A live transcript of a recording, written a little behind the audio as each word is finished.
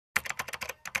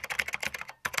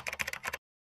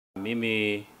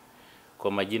Mimi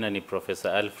kwa majina ni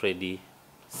Profesa Alfred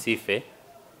Sife,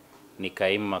 ni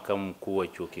Kaimu Makamu Mkuu wa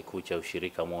Chuo Kikuu cha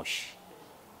Ushirika Moshi.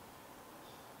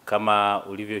 Kama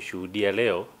ulivyoshuhudia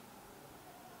leo,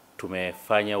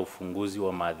 tumefanya ufunguzi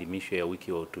wa maadhimisho ya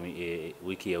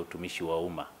wiki ya utumishi wa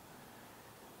umma.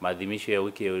 Maadhimisho ya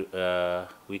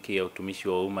wiki ya utumishi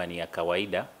wa umma ni ya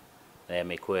kawaida na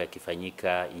yamekuwa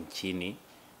yakifanyika nchini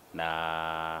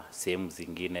na sehemu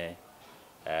zingine,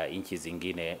 nchi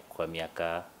zingine kwa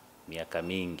miaka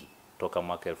mingi toka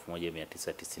mwaka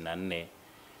 1994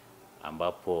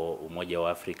 ambapo Umoja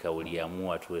wa Afrika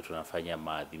uliamua tuwe tunafanya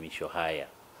maadhimisho haya.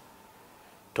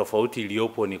 Tofauti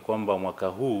iliyopo ni kwamba mwaka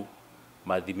huu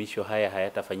maadhimisho haya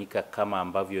hayatafanyika kama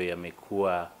ambavyo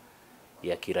yamekuwa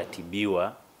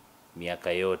yakiratibiwa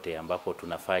miaka yote, ambapo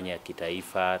tunafanya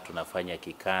kitaifa, tunafanya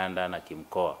kikanda na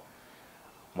kimkoa.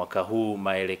 Mwaka huu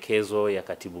maelekezo ya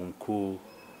Katibu Mkuu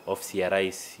Ofisi ya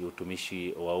Rais,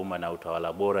 Utumishi wa Umma na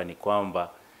Utawala Bora ni kwamba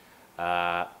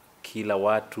kila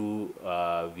watu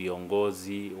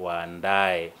viongozi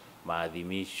waandae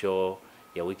maadhimisho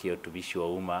ya wiki ya utumishi wa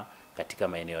umma katika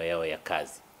maeneo yao ya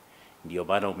kazi. Ndio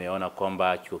maana umeona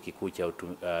kwamba Chuo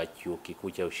Kikuu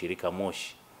cha Ushirika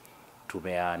Moshi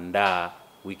tumeandaa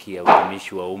wiki ya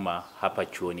utumishi wa umma hapa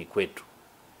chuoni kwetu.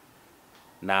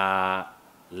 Na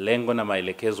lengo na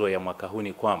maelekezo ya mwaka huu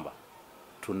ni kwamba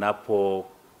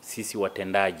sisi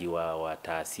watendaji wa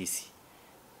taasisi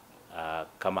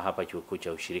kama hapa Chuo Kikuu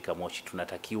cha Ushirika Moshi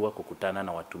tunatakiwa kukutana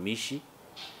na watumishi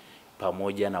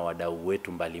pamoja na wadau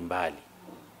wetu mbalimbali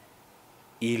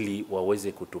ili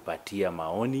waweze kutupatia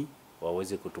maoni,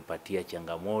 waweze kutupatia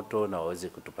changamoto na waweze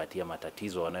kutupatia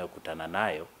matatizo wanayokutana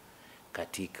nayo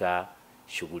katika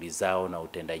shughuli zao na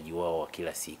utendaji wao wa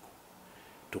kila siku.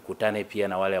 Tukutane pia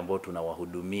na wale ambao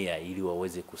tunawahudumia ili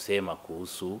waweze kusema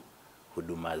kuhusu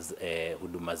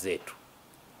huduma zetu.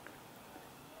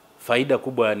 Faida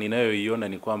kubwa ninayoiona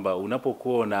ni kwamba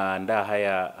unapokuwa unaandaa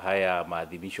haya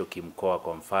maadhimisho kimkoa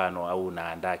kwa mfano, au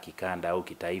unaandaa kikanda au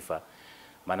kitaifa,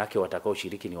 manake watakao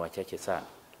shiriki ni wachache sana.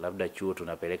 Labda chuo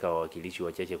tunapeleka wawakilishi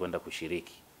wachache kwenda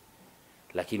kushiriki.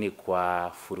 Lakini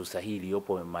kwa fursa hii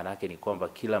iliyopo, manake ni kwamba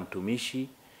kila mtumishi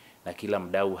na kila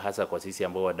mdau, hasa kwa sisi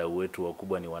ambao wadau wetu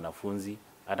wakubwa ni wanafunzi,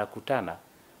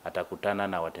 atakutana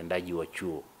na watendaji wa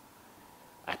chuo.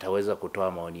 Ataweza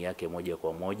kutoa maoni yake moja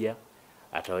kwa moja,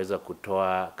 ataweza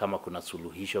kutoa kama kuna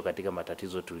suluhisho katika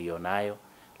matatizo tulionayo,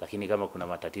 lakini kama kuna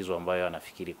matatizo ambayo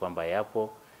anafikiri kwamba yapo,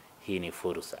 hii ni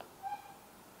fursa.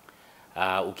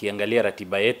 Ukiangalia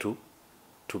ratiba yetu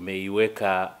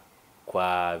tumeiweka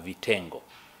kwa vitengo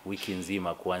wiki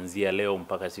nzima kuanzia leo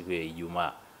mpaka siku ya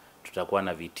Ijumaa. Tutakuwa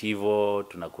na vitivo,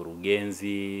 tuna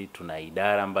kurugenzi, tuna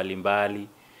idara mbalimbali.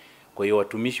 Kwa hiyo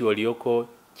watumishi walioko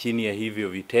chini ya hivyo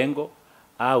vitengo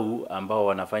au ambao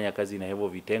wanafanya kazi na hivyo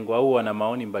vitengo au wana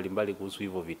maoni mbalimbali kuhusu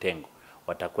hivyo vitengo,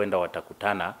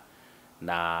 watakutana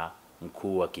na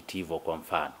mkuu wa kitivo kwa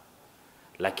mfano.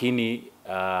 Lakini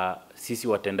sisi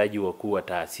watendaji wakuu wa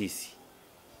taasisi,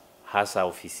 hasa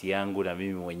ofisi yangu na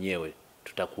mimi mwenyewe,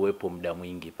 tutakuwepo muda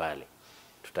mwingi pale.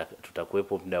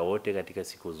 Tutakuwepo muda wote katika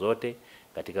siku zote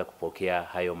katika kupokea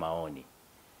hayo maoni.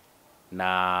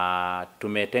 Na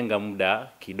tumetenga muda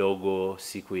kidogo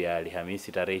siku ya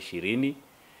Alhamisi tarehe 20,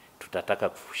 tutataka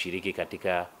kushiriki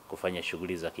katika kufanya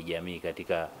shughuli za kijamii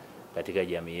katika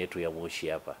jamii yetu ya Moshi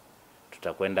hapa.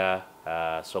 Tutakwenda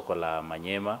soko la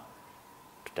Manyema,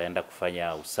 tutaenda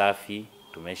kufanya usafi,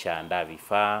 tumeshaandaa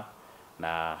vifaa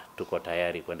na tuko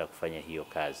tayari kwenda kufanya hiyo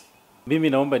kazi. Mimi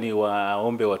naomba ni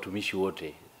waombe watumishi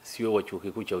wote, sio wa Chuo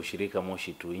Kikuu cha Ushirika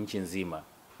Moshi tu, nchi nzima,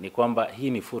 ni kwamba hii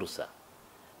ni fursa.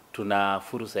 Tuna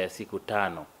fursa ya siku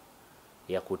 5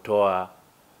 ya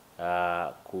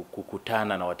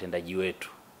kukutana na watendaji wetu.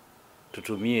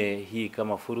 Tutumie hii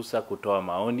kama fursa kutoa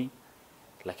maoni,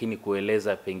 lakini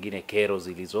kueleza pengine kero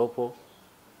zilizopo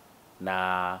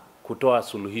na kutoa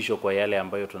suluhisho kwa yale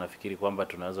ambayo tunafikiri kwamba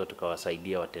tunaweza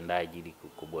tukawasaidia watendaji ili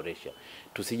kuboresha.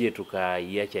 Tusije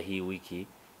tukaiacha hii wiki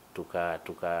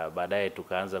baadaye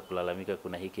tukaanza kulalamika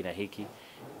kuna hiki na hiki.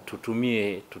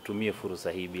 Tutumie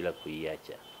fursa hii bila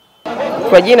kuiacha.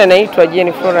 Kwa jina naitwa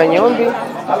Jennifer Nyombi,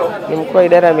 ni mkuu wa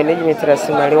idara ya management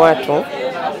rasilimali watu.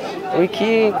 Wiki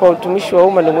hii kwa utumishi wa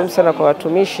umma ni muhimu sana kwa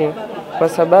watumishi, kwa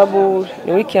sababu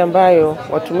ni wiki ambayo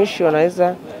watumishi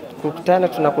wanaweza kukutana,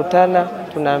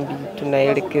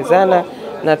 tunaelekezana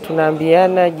na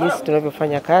tunaambiana jinsi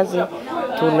tunavyofanya kazi,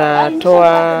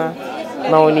 tunatoa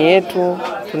maoni yetu,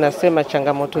 tunasema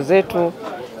changamoto zetu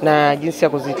na jinsi ya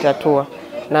kuzitatua.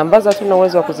 Na ambazo hatuna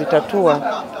uwezo wa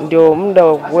kuzitatua, ndio muda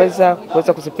wa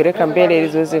kuweza kuzipeleka mbele ili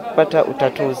ziweze kupata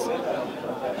utatuzi.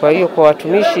 Kwa hiyo kwa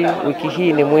watumishi wiki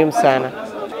hii ni muhimu sana.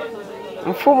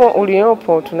 Mfumo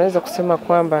uliopo tunaweza kusema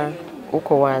kwamba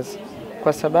uko wazi,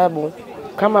 kwa sababu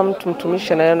kama mtu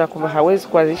mtumishi anaona kwamba hawezi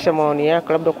kuwasilisha maoni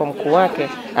yake labda kwa mkuu wake,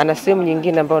 ana sehemu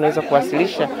nyingine ambayo anaweza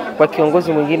kuwasilisha kwa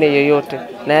kiongozi mwingine yoyote,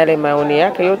 na yale maoni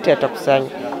yake yote yatakusanywa.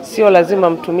 Sio lazima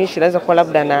mtumishi, anaweza kuwa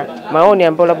labda na maoni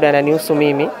ambayo labda yananihusu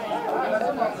mimi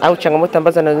au changamoto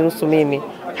ambazo zinanihusu mimi,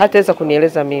 hataweza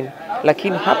kunieleza mimi,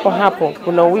 lakini hapo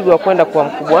kuna uwigo wa kwenda kwa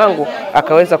mkubwa wangu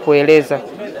akaweza kueleza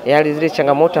yale zile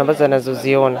changamoto ambazo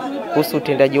anazoziona kuhusu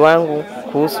utendaji wangu,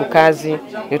 kuhusu kazi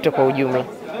yote kwa ujumla.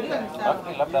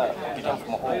 Labda kupitia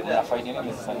mfumo huu unafaidi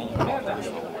nini sasa ninyi?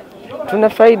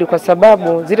 Tunafaidi kwa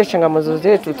sababu zile changamoto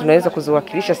zetu tunaweza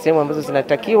kuziwakilisha sehemu ambazo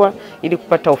zinatakiwa ili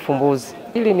kupata ufumbuzi.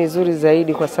 Hili ni zuri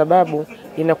zaidi kwa sababu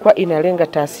inakuwa inalenga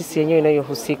taasisi yenyewe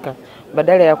inayohusika,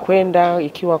 badala ya kwenda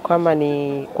ikiwa kama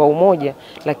ni kwa umoja,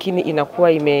 lakini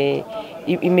inakuwa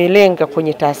imelenga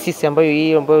kwenye taasisi ambayo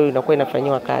inakuwa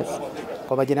inafanywa kazi.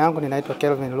 Kwa majina yangu ninaitwa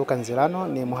Kelvin Luka Nzilano,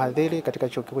 ni mhadhiri katika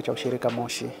Chuo Kikuu cha Ushirika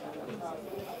Moshi.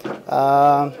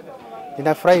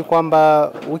 Ninafurahi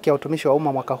kwamba wiki ya utumishi wa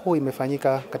umma mwaka huu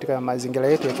imefanyika katika mazingira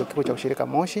yetu ya Chuo Kikuu cha Ushirika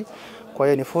Moshi. Kwa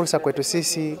hiyo ni fursa kwetu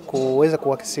sisi kuweza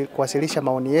kuwasilisha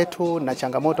maoni yetu na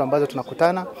changamoto ambazo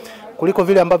tunakutana, kuliko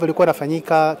vile ambavyo ilikuwa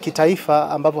inafanyika kitaifa,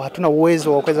 ambapo hatuna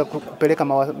uwezo wa kuweza kupeleka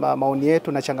maoni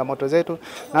yetu na changamoto zetu,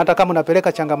 na hata kama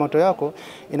unapeleka changamoto yako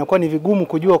inakuwa ni vigumu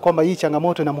kujua kwamba hii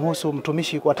changamoto inamhusu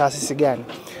mtumishi wa taasisi gani.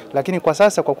 Lakini kwa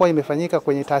sasa kwa kuwa imefanyika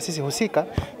kwenye taasisi husika,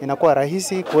 inakuwa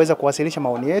rahisi kuweza kuwasilisha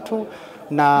maoni yetu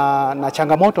na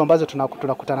changamoto ambazo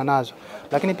tunakutana nazo.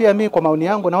 Lakini pia mimi kwa maoni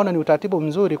yangu naona ni utaratibu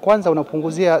mzuri. Kwanza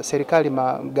unapunguzia serikali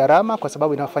gharama kwa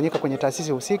sababu inafanyika kwenye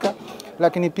taasisi husika,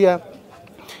 lakini pia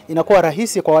inakuwa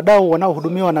rahisi kwa wadau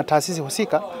wanaohudumiwa na taasisi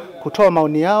husika kutoa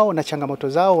maoni yao na changamoto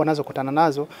zao wanazokutana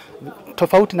nazo,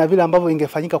 tofauti na vile ambavyo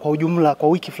ingefanyika kwa ujumla kwa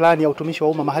wiki fulani ya utumishi wa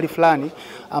umma mahali fulani,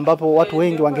 ambapo watu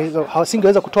wengi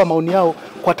hawasingeweza kutoa maoni yao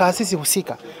kwa taasisi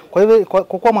husika. Kwa hivyo kwa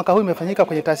kuwa mwaka huu imefanyika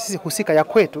kwenye taasisi husika ya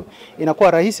kwetu,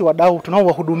 inakuwa rahisi wadau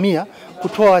tunaowahudumia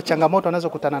kutoa changamoto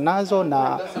wanazokutana nazo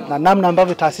na namna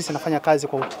ambavyo taasisi inafanya kazi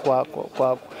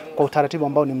kwa utaratibu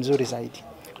ambao ni mzuri zaidi.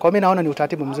 Kwa mimi naona ni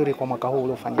utaratibu mzuri kwa mwaka huu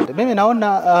uliofanyika. Mimi naona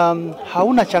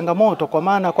hauna changamoto, kwa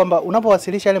maana kwamba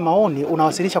unapowasilisha yale maoni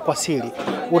unawasilisha kwa siri.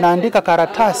 Unaandika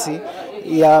karatasi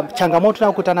ya changamoto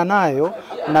unayokutana nayo,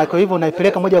 na kwa hivyo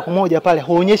unaipeleka moja kwa moja pale,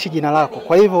 huonyeshi jina lako.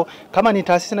 Kwa hivyo kama ni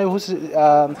taasisi inayohusu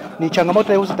ni changamoto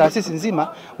inayohusu taasisi nzima,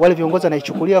 wale viongozi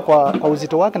wanaichukulia kwa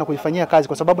uzito wake na kuifanyia kazi,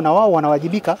 kwa sababu na wao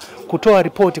wanawajibika kutoa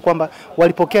ripoti kwamba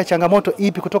walipokea changamoto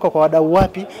ipi kutoka kwa wadau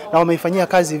wapi na wameifanyia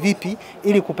kazi vipi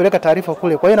ili kupeleka taarifa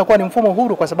kule. Kwa hiyo inakuwa ni mfumo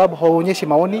huru kwa sababu hauonyeshi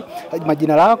maoni,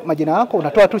 majina yako,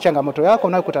 unatoa tu changamoto yako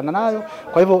unayokutana nayo.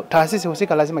 Kwa hivyo taasisi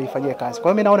husika lazima ifanyie kazi. Kwa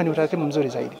hiyo mimi naona ni utaratibu mzuri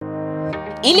zaidi.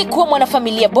 Ili kuwa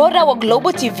mwanafamilia bora wa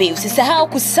Global TV, usisahau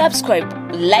kusubscribe,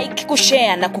 like,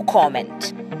 kushare na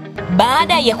kucomment.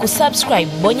 Baada ya kusubscribe,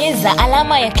 bonyeza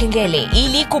alama ya kengele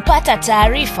ili kupata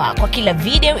taarifa kwa kila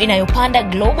video inayopanda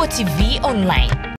Global TV Online.